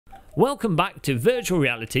Welcome back to Virtual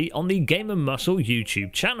Reality on the Game & Muscle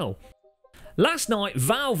YouTube channel. Last night,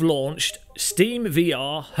 Valve launched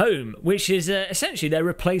SteamVR Home, which is essentially their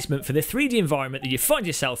replacement for the 3D environment that you find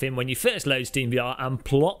yourself in when you first load SteamVR and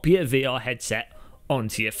plop your VR headset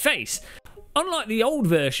onto your face. Unlike the old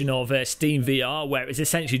version of SteamVR, where it's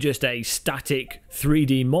essentially just a static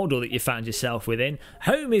 3D model that you found yourself within,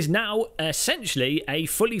 Home is now essentially a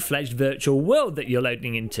fully fledged virtual world that you're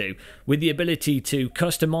loading into, with the ability to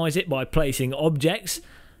customize it by placing objects,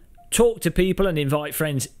 talk to people and invite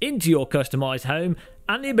friends into your customized home,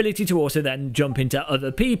 and the ability to also then jump into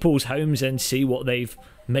other people's homes and see what they've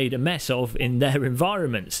made a mess of in their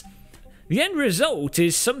environments. The end result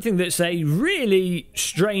is something that's a really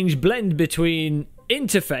strange blend between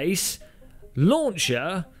interface,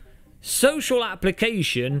 launcher, social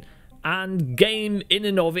application, and game in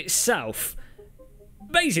and of itself.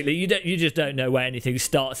 Basically, you just don't know where anything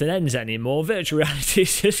starts and ends anymore. Virtual reality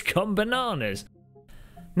has just gone bananas.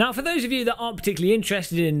 Now, for those of you that aren't particularly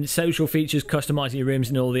interested in social features, customizing your rooms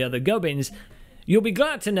and all the other gubbins, you'll be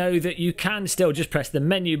glad to know that you can still just press the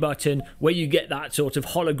menu button where you get that sort of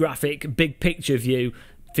holographic big picture view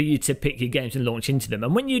for you to pick your games and launch into them.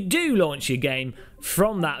 And when you do launch your game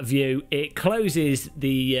from that view, it closes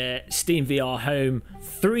the SteamVR Home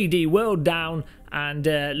 3D world down and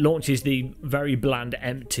launches the very bland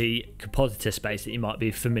empty compositor space that you might be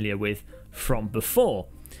familiar with from before.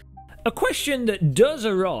 A question that does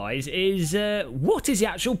arise is what is the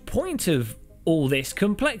actual point of all this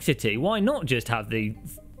complexity? Why not just have the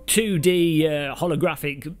 2D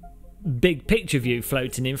holographic big picture view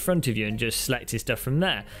floating in front of you and just select your stuff from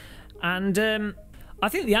there? And I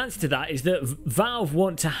think the answer to that is that Valve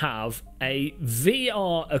want to have a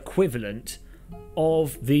VR equivalent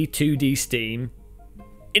of the 2D Steam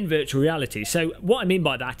in virtual reality. So what I mean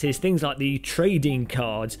by that is things like the trading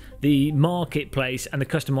cards, the marketplace, and the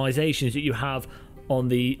customizations that you have on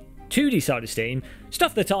the 2D side of Steam,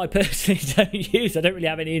 stuff that I personally don't use. I don't really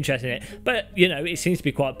have any interest in it, but you know, it seems to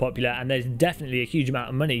be quite popular and there's definitely a huge amount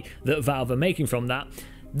of money that Valve are making from that.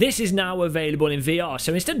 This is now available in VR,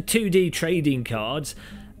 so instead of 2D trading cards,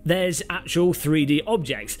 there's actual 3D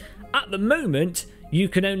objects. At the moment, you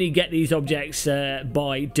can only get these objects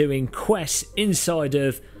by doing quests inside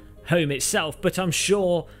of Home itself, but I'm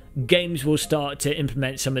sure games will start to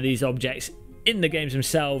implement some of these objects in the games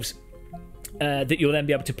themselves that you'll then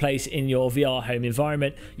be able to place in your VR home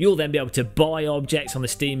environment. You'll then be able to buy objects on the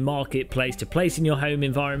Steam marketplace to place in your home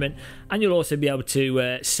environment, and you'll also be able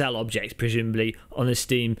to sell objects, presumably, on the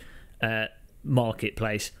Steam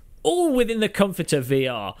marketplace, all within the comfort of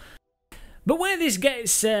VR. But where this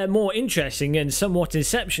gets more interesting and somewhat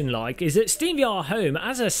Inception-like is that SteamVR Home,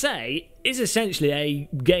 as I say, is essentially a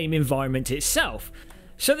game environment itself.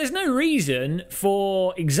 So there's no reason,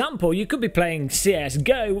 for example, you could be playing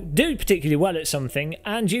CSGO, do particularly well at something,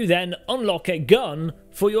 and you then unlock a gun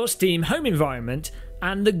for your Steam home environment,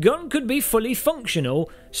 and the gun could be fully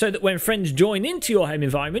functional so that when friends join into your home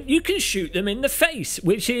environment, you can shoot them in the face,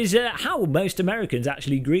 which is how most Americans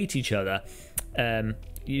actually greet each other.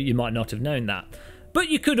 You might not have known that. But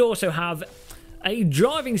you could also have a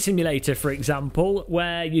driving simulator, for example,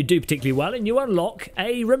 where you do particularly well and you unlock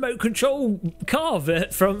a remote control car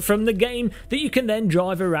from the game that you can then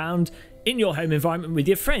drive around in your home environment with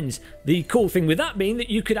your friends. The cool thing with that being that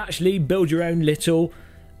you could actually build your own little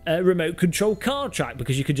remote control car track,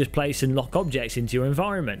 because you could just place and lock objects into your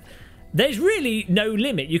environment. There's really no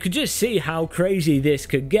limit. You could just see how crazy this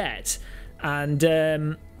could get.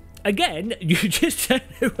 And again, you just don't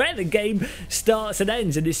know where the game starts and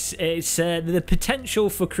ends, and it's the potential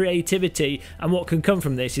for creativity and what can come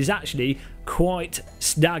from this is actually quite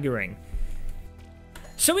staggering.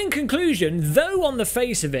 So in conclusion, though on the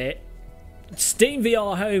face of it,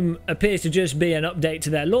 SteamVR Home appears to just be an update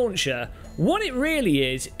to their launcher, what it really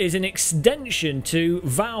is an extension to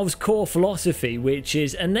Valve's core philosophy, which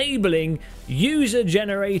is enabling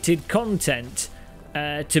user-generated content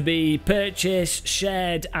to be purchased,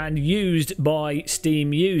 shared and used by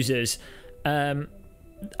Steam users. As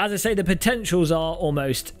I say, the potentials are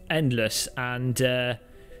almost endless, and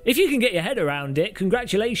if you can get your head around it,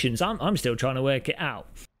 congratulations. I'm still trying to work it out.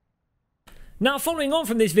 Now, following on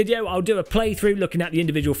from this video, I'll do a playthrough looking at the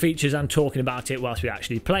individual features and talking about it whilst we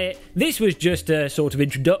actually play it. This was just a sort of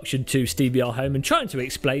introduction to SteamVR Home and trying to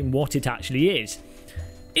explain what it actually is.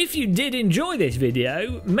 If you did enjoy this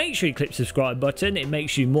video, make sure you click the subscribe button. It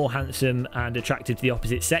makes you more handsome and attractive to the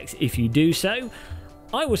opposite sex if you do so.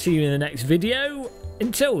 I will see you in the next video.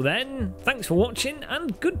 Until then, thanks for watching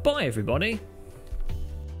and goodbye everybody.